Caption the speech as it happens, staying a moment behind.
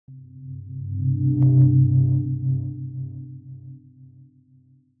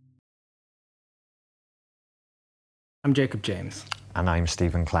I'm Jacob James. And I'm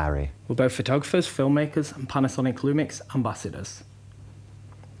Steven Clarey. We're both photographers, filmmakers, and Panasonic Lumix ambassadors.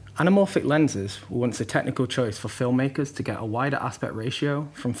 Anamorphic lenses were once a technical choice for filmmakers to get a wider aspect ratio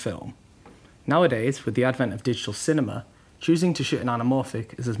from film. Nowadays, with the advent of digital cinema, choosing to shoot an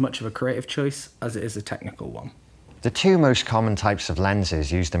anamorphic is as much of a creative choice as it is a technical one. The two most common types of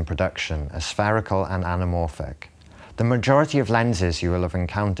lenses used in production are spherical and anamorphic. The majority of lenses you will have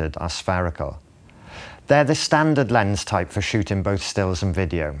encountered are spherical. They're the standard lens type for shooting both stills and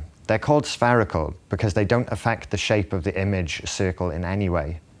video. They're called spherical because they don't affect the shape of the image circle in any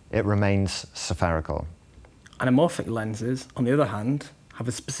way. It remains spherical. Anamorphic lenses, on the other hand, have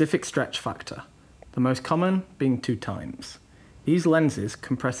a specific stretch factor, the most common being 2 times. These lenses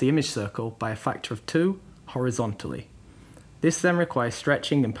compress the image circle by a factor of 2 horizontally. This then requires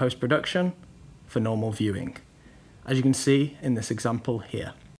stretching in post-production for normal viewing, as you can see in this example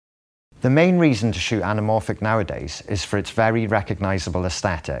here. The main reason to shoot anamorphic nowadays is for its very recognisable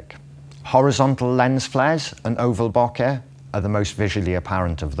aesthetic. Horizontal lens flares and oval bokeh are the most visually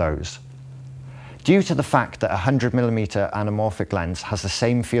apparent of those. Due to the fact that a 100mm anamorphic lens has the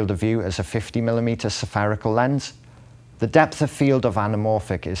same field of view as a 50mm spherical lens, the depth of field of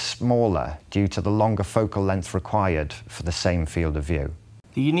anamorphic is smaller due to the longer focal length required for the same field of view.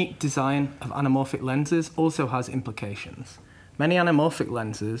 The unique design of anamorphic lenses also has implications. Many anamorphic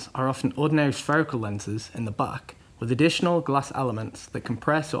lenses are often ordinary spherical lenses in the back with additional glass elements that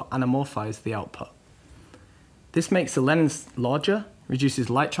compress or anamorphize the output. This makes the lens larger, reduces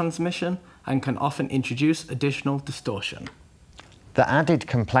light transmission, and can often introduce additional distortion. The added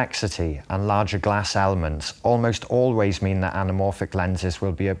complexity and larger glass elements almost always mean that anamorphic lenses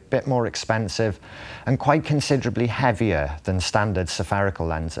will be a bit more expensive and quite considerably heavier than standard spherical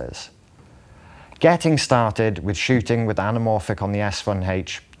lenses. Getting started with shooting with anamorphic on the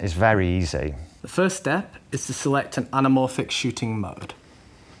S1H is very easy. The first step is to select an anamorphic shooting mode.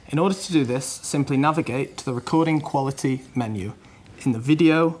 In order to do this, simply navigate to the recording quality menu in the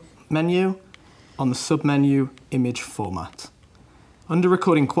video menu on the submenu image format. Under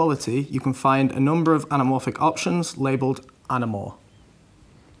recording quality, you can find a number of anamorphic options labelled Anamor.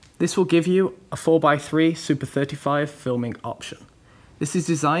 This will give you a 4x3 Super 35 filming option. This is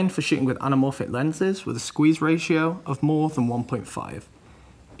designed for shooting with anamorphic lenses with a squeeze ratio of more than 1.5.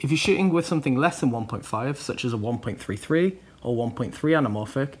 If you're shooting with something less than 1.5, such as a 1.33 or 1.3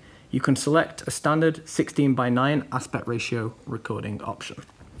 anamorphic, you can select a standard 16:9 aspect ratio recording option.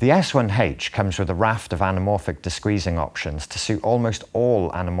 The S1H comes with a raft of anamorphic desqueezing options to suit almost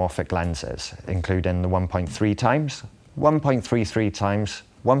all anamorphic lenses, including the 1.3 times, 1.33 times,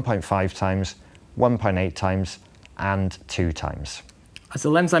 1.5 times, 1.8 times, and 2 times. As the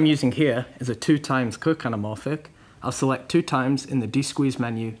lens I'm using here is a 2 times Cook anamorphic, I'll select 2 times in the desqueeze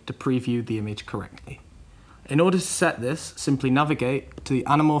menu to preview the image correctly. In order to set this, simply navigate to the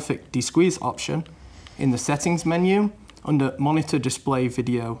anamorphic desqueeze option in the settings menu under Monitor Display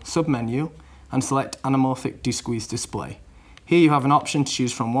Video submenu and select Anamorphic Desqueeze Display. Here you have an option to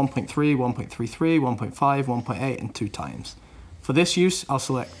choose from 1.3, 1.33, 1.5, 1.8 and 2 times. For this use, I'll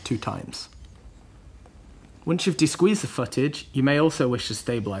select 2 times. Once you've desqueezed the footage, you may also wish to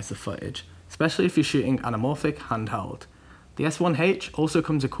stabilise the footage, especially if you're shooting anamorphic handheld. The S1H also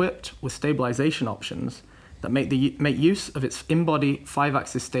comes equipped with stabilisation options that make use of its in-body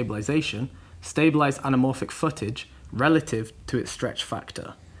 5-axis stabilisation, stabilise anamorphic footage relative to its stretch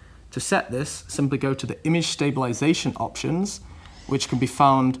factor. To set this, simply go to the image stabilisation options, which can be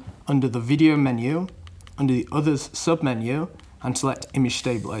found under the video menu, under the others submenu, and select image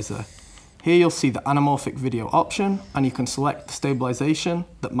stabilizer. Here you'll see the anamorphic video option, and you can select the stabilisation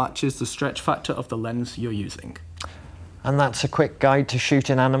that matches the stretch factor of the lens you're using. And that's a quick guide to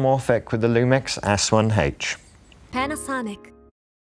shooting anamorphic with the Lumix S1H. Panasonic.